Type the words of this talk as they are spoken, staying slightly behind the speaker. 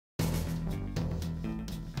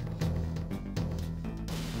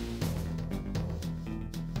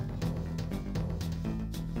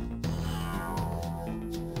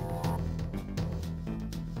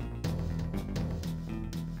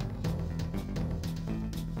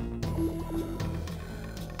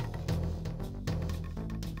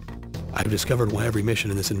I've discovered why every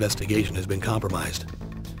mission in this investigation has been compromised.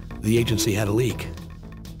 The agency had a leak.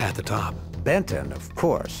 At the top. Benton, of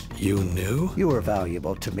course. You knew? You are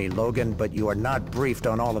valuable to me, Logan, but you are not briefed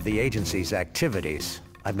on all of the agency's activities.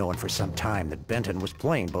 I've known for some time that Benton was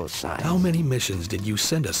playing both sides. How many missions did you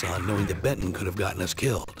send us on knowing that Benton could have gotten us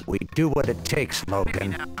killed? We do what it takes,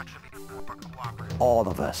 Logan. All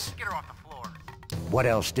of us. What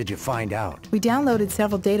else did you find out? We downloaded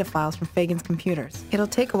several data files from Fagan's computers. It'll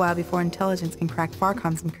take a while before intelligence can crack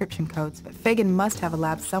Farcom's encryption codes, but Fagan must have a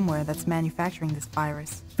lab somewhere that's manufacturing this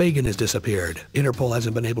virus. Fagan has disappeared. Interpol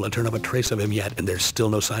hasn't been able to turn up a trace of him yet, and there's still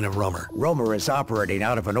no sign of Romer. Romer is operating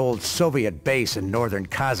out of an old Soviet base in northern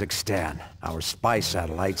Kazakhstan. Our spy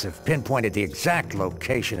satellites have pinpointed the exact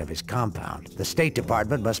location of his compound. The State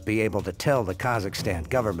Department must be able to tell the Kazakhstan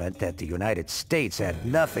government that the United States had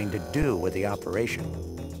nothing to do with the operation.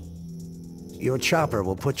 Your chopper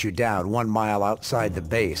will put you down 1 mile outside the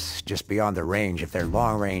base, just beyond the range of their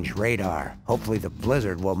long-range radar. Hopefully the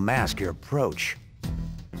blizzard will mask your approach.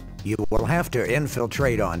 You will have to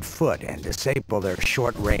infiltrate on foot and disable their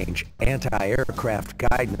short-range anti-aircraft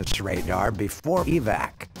guidance radar before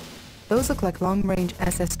evac. Those look like long-range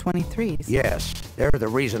SS-23s. Yes, they're the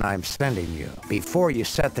reason I'm sending you. Before you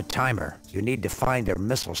set the timer, you need to find their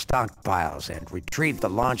missile stockpiles and retrieve the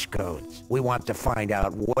launch codes. We want to find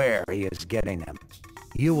out where he is getting them.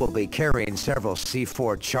 You will be carrying several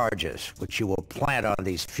C4 charges, which you will plant on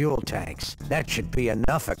these fuel tanks. That should be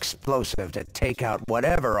enough explosive to take out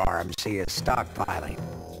whatever arms he is stockpiling.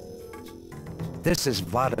 This is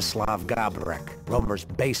Vladislav Gabrek, Romer's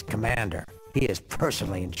base commander. He is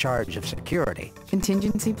personally in charge of security.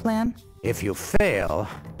 Contingency plan? If you fail,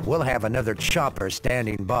 we'll have another chopper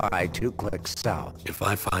standing by 2 clicks south. If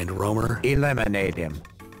I find Romer, eliminate him.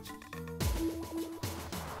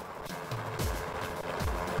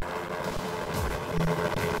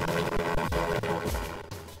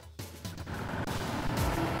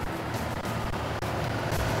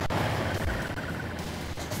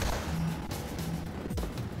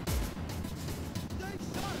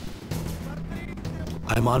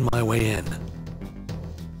 I'm on my way in.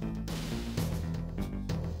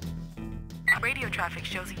 Radio traffic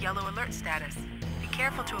shows a yellow alert status. Be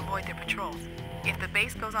careful to avoid their patrols. If the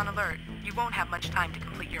base goes on alert, you won't have much time to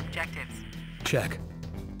complete your objectives. Check.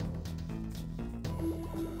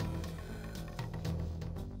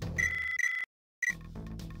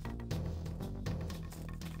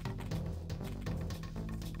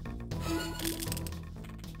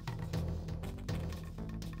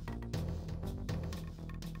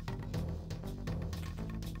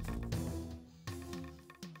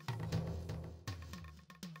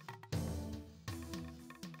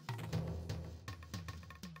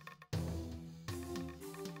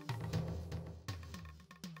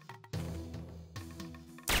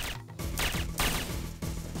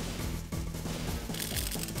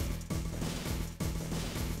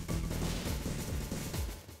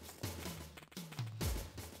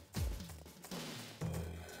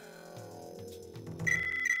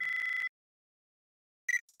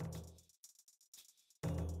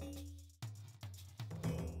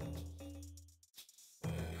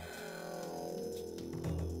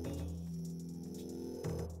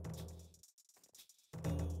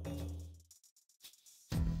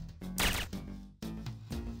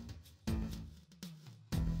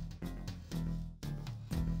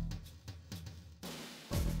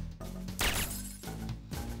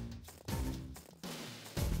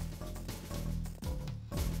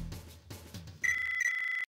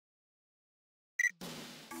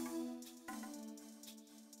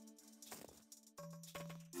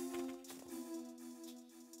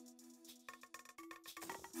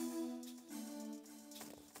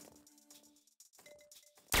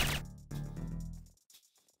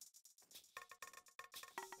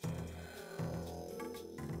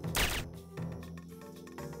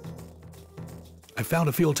 I found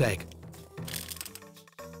a fuel tank.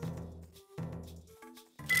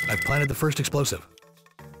 I've planted the first explosive.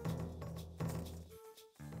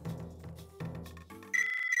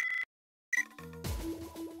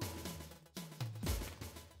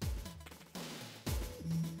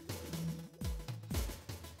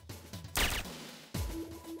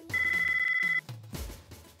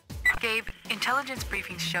 Gabe, intelligence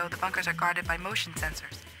briefings show the bunkers are guarded by motion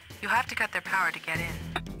sensors. You have to cut their power to get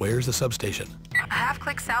in. Where's the substation? A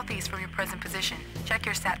half-click southeast from your present position. Check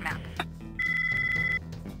your sat map.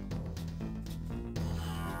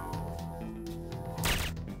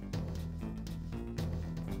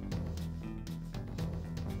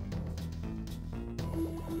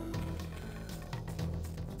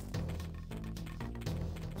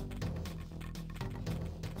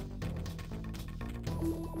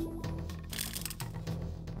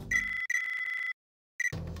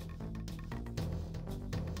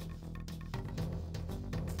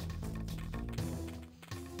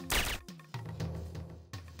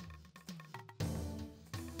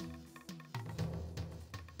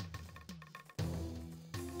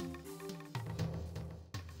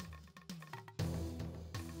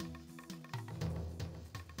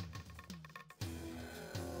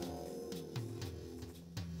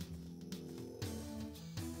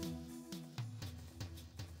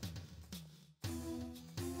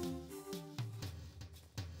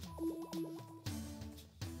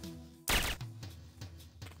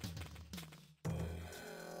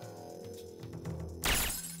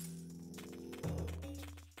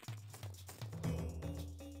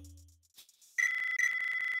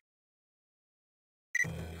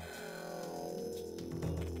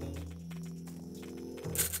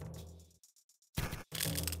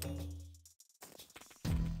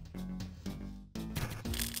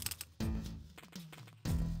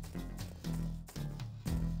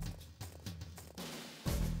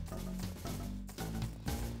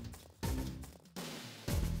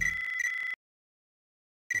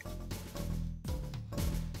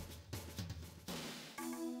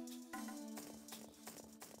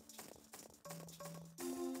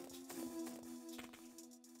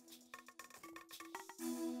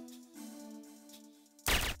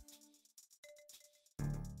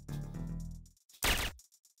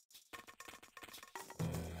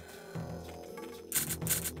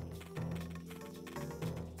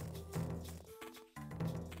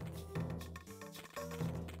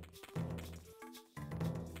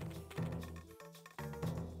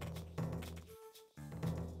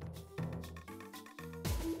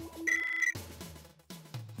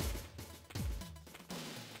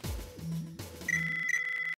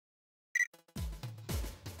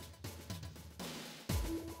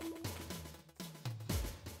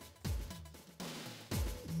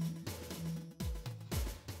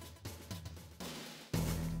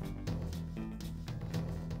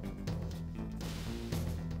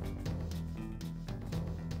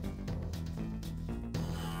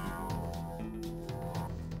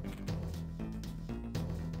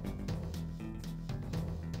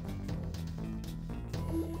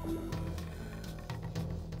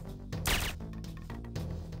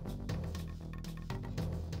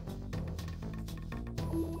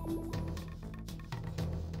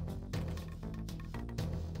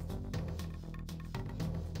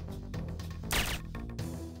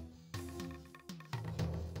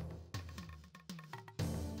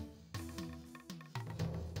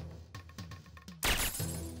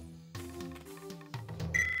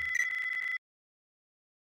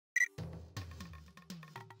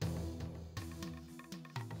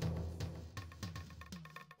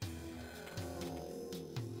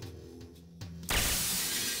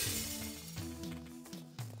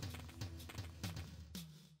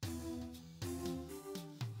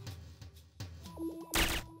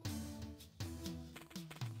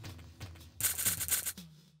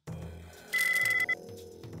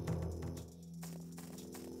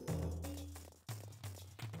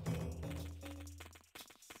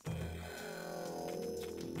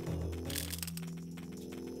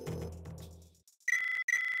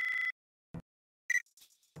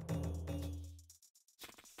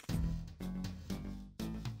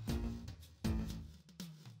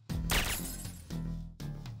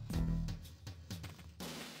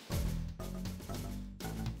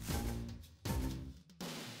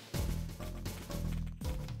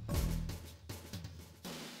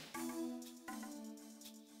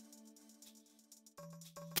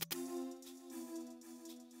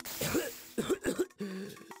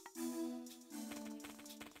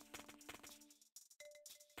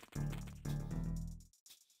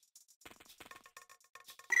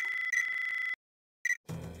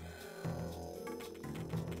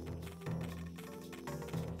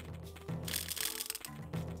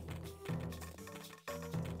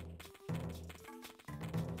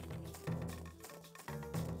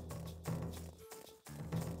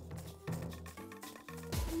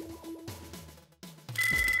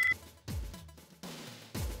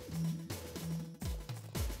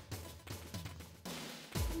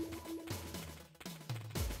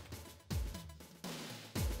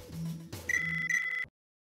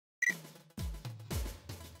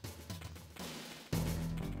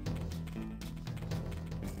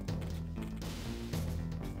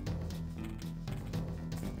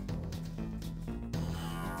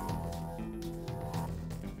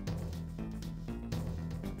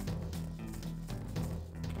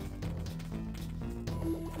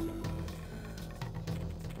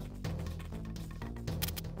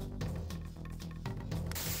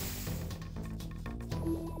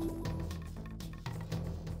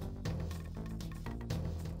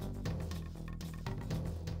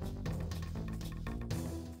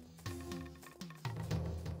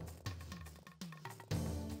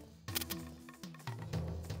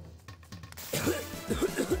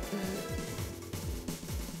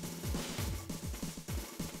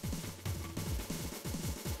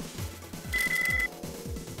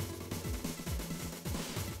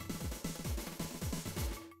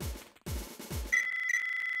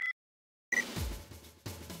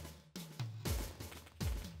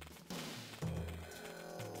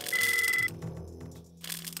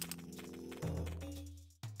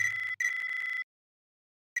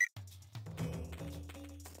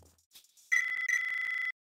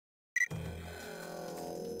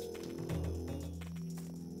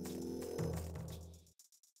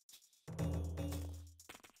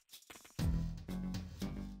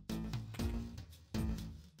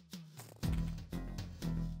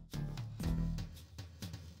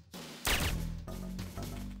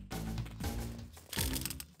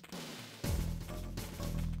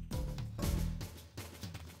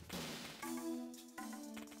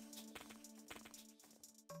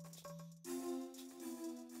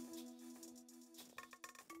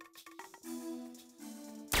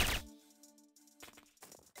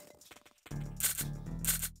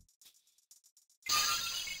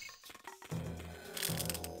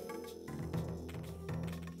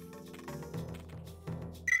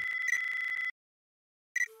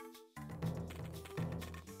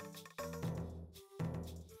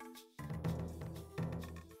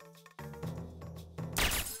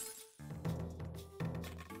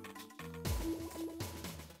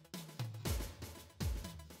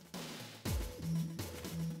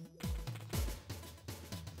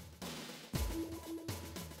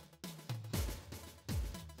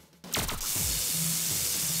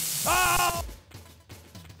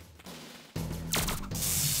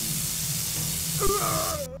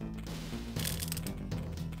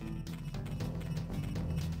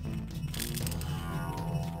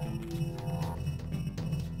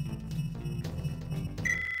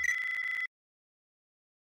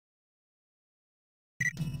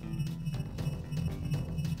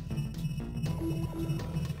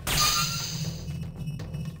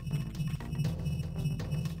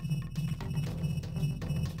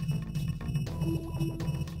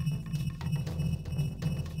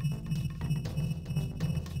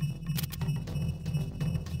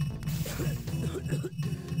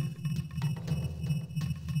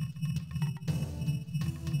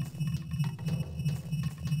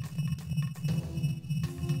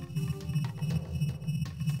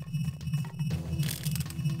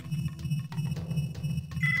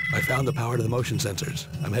 I found the power to the motion sensors.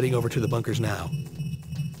 I'm heading over to the bunkers now.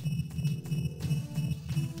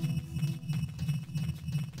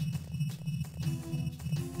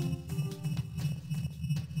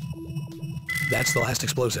 That's the last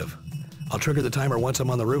explosive. I'll trigger the timer once I'm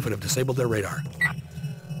on the roof and have disabled their radar.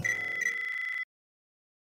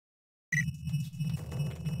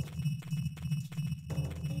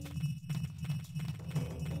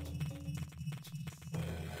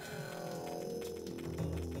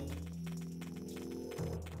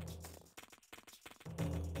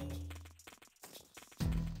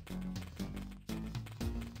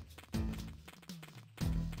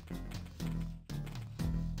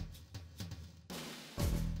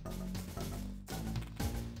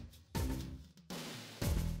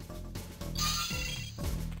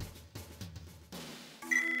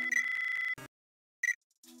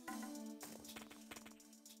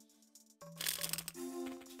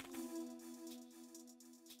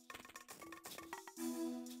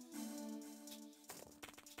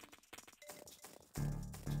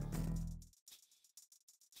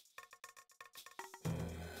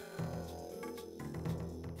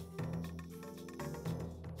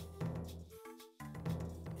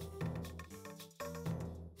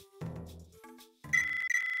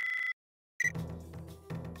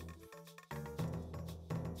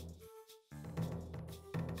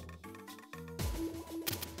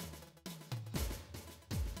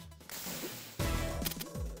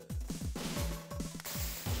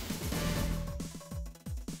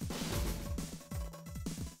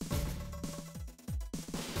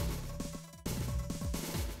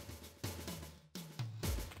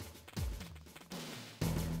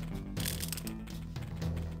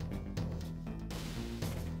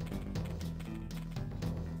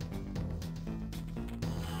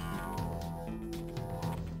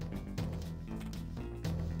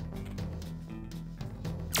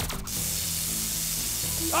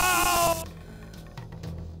 Oh!